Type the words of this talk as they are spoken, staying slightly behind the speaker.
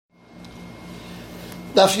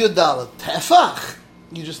Daf Yudala, tefach.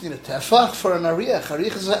 You just need a tefach for an ariach.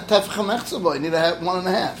 Ariach is a tefach hamechzabo. You need to have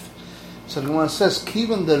 1.5. So the Gemara says,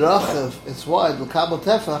 Kivan the rachav, it's wide, l'kabel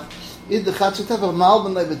tefach, id the chatzu tefach,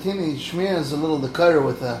 malban le'betini, shmears a little dekara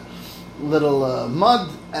with a little mud,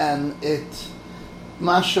 and it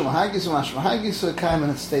mashu mahagi, so it came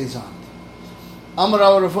and it stays on. Amar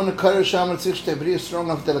our Ravuna kara shamar tzich shtebri is strong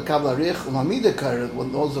enough to l'kabel ariach, umamida kara,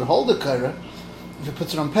 when those that hold the kara, if it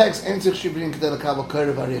puts it on pegs, ein tzich shibrin kedei l'kabel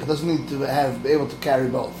kara v'ariach, doesn't need to be able to carry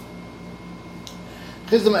both.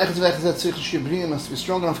 Chizdam echad v'echad tzich shibrin must be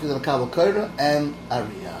strong enough kedei l'kabel kara and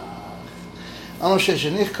ariach. Amar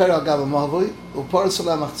sheshenich kara al gaba mavui, u'paritz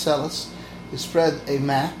alei machzelas, you spread a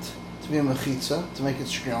mat to be a mechitza, to make it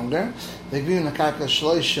stronger. V'gvim nakarka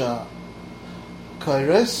shloisha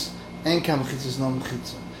kairos, ein kam mechitza is no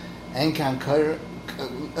mechitza. Ein kam kair,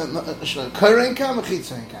 kair ein kam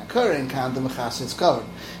mechitza ein kam. Kair ein kam, the mechasa is covered.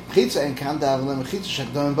 Mechitza ein kam, the avle mechitza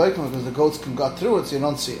shakdom boikim, because the goats can go through it, so you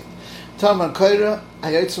don't see it. Tamar kaira,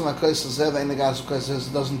 hayotzum hakois zev, ein negazu kois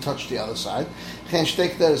zev, doesn't touch the other side. Chen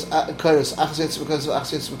shtek there is kairos, achzitz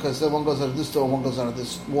because one goes out of this door, one goes out of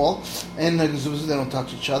this wall. Ein negazu, they don't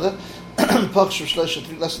touch each other. Pachshu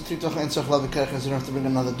shloisha, less than 3 tocha, ein tzach lavi karech, you don't have to bring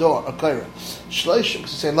another door, a kaira. Shloisha,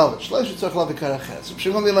 because you say love it. Shloisha tzach lavi karech. So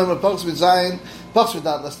Pshimon Bilam, pachs with Zayin, pachs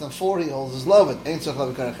without less than 4, he holds his love it. Ein tzach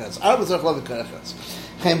lavi karech. Arba tzach lavi karech.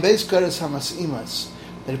 Chen beis kairos hamasimas.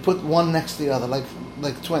 They put one next to the other, like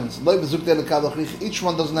twins. Each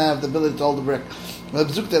one doesn't have the ability to hold the brick. But in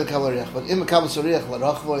the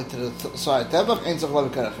side,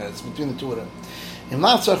 it's between the two of them. In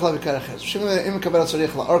not tzarich lavi karacheres. Im kabel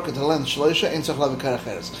tzarich la orka to lend shloisha, in tzarich lavi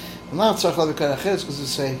karacheres. In not tzarich lavi karacheres because they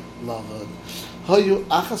say lavud. Hoyu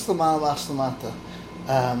achas lamal achas lamata.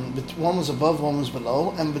 One was above, one was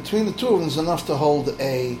below, and between the two of them is enough to hold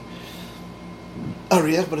a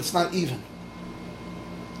ariach, but it's not even.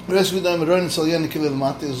 Whereas we don't run salyan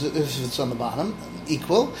kilomat is if it's on the bottom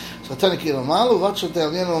equal. So 10 kilomalu, what should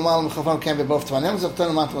tell you normal mechafam can be above 20. So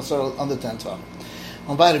 10 mat was under 10 12.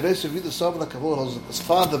 On by the base of the sob like holds his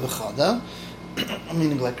father bechada,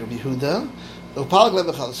 meaning like Rabbi Yehuda. The palag le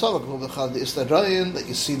bechada sob bechada is the ryan that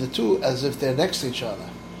you see the two as if they're next to each other.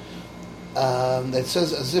 It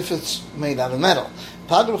says as if it's made out of metal.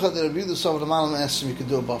 Palag bechada Rabbi Yehuda sob the malam estim you could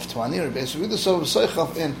do above 20. Rabbi Yehuda sob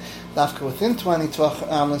soichaf in dafka within 20 tvach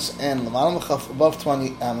amos and the malam chaf above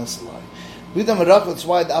 20 amos loy. Vidam rach it's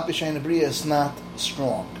why the apishain abriya is not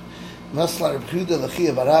strong. Masla Rabbi Yehuda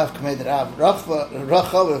lechia barav k'mei Rav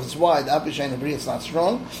Rachava if it's wide apishain abriya it's not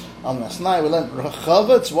strong. Masnai we learn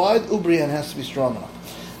Rachava it's wide ubriya and has to be strong enough.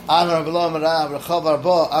 Amar Rabbi Rav Rachava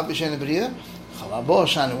arba apishain abriya Chalabo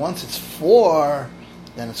shani once it's 4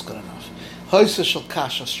 then it's good enough. Hoysa shel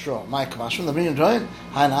kasha straw. My kamashon the meaning drawing.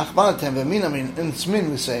 Hein achbanatem v'min. I mean in its min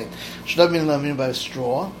we say should mean by a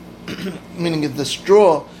straw, meaning if the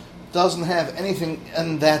straw doesn't have anything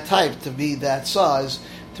in that type to be that size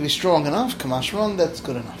to be strong enough. Kamashon that's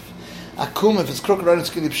good enough. Akum if it's crooked right it's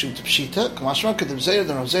going to be pshita. Kamashon kedem zeir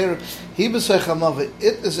the zeir he b'seich hamavi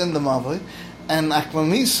it is in the mavi and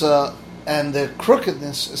akmamisa. And the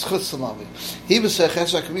crookedness is chutz l'mavi. He b'seich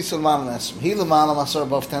esha kamisa l'malam esim. He l'malam asar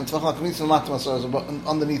above 10 tvachim. Kamisa l'matam asar is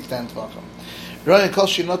underneath 10 tvachim. Ryan kol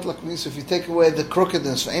shinot l'kamisa. If you take away the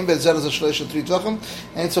crookedness, ein bet zer is a shloisha 3 tvachim.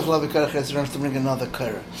 Ein tzach lavi karacheres. You don't have to bring another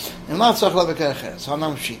kara. And not tzach lavi karacheres.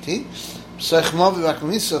 Hanam shiti. B'seich mavi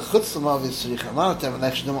v'kamisa chutz l'mavi tzricha. Manatem and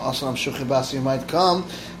actually asalam shuchi basi. You might come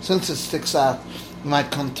since it sticks out. You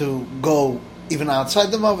might come to go even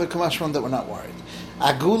outside the mavi. Kamashron that we're not worried.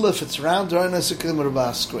 Agula, if it's round, squared.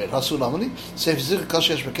 Hasulamani,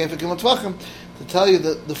 to tell you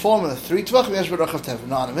the formula 3 tvachim yesh b'rachav tev.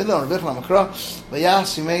 Now in the middle, Rebbeinu Makra,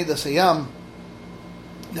 v'yas yimei das hayam,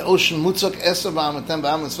 the ocean mutzak eser ba'amatem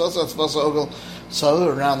ba'am esvasa ogel, so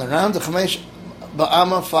around and around the chamesh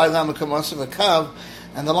ba'ama 5 amma kamasa v'kav,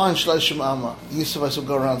 and the line shloshim amma. Yisavos will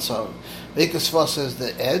go around so. V'ikos svasa is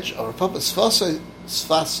the edge, or papa svasa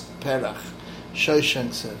svas perach shoshen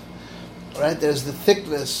tziv. Right, there's the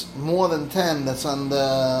thickness more than 10 that's on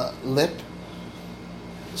the lip.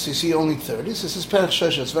 So you see only 30. So this is perach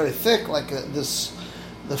shoshan. It's very thick, like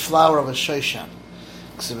the flower of a shoshan.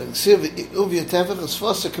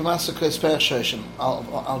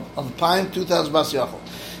 Alpine 2,000 bas yachol.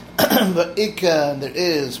 But there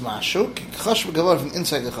is mashuk. Chash b'gavar from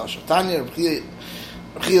inside the chash. Tanya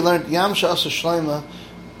Rabbi learned yam sha'asa shloima.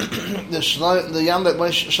 The yam that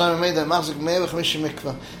Shlomo made that mazik 150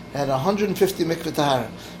 mikvah had 150 mikvah tahara.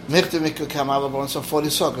 Mikvah came out of so 40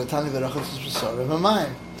 sok. The tani v'rachas b'sor of a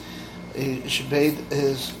mine. He should bathe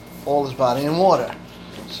all his body in water.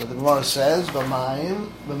 So the Gemara says b'mayim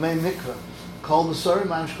mikvah. Kol B'Sori,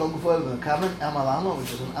 Ma'am Shkol G'Foy, V'Nekaben, Amal Amma,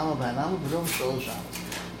 which is an Amma by an Amma, V'Dom Shol Shabbos.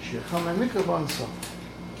 Shircham Mikra Bon Sof.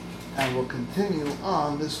 And we'll continue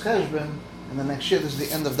on this cheshbon in the next year. This is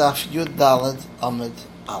the end of Daf Yud Daled Amud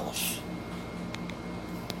Aleph.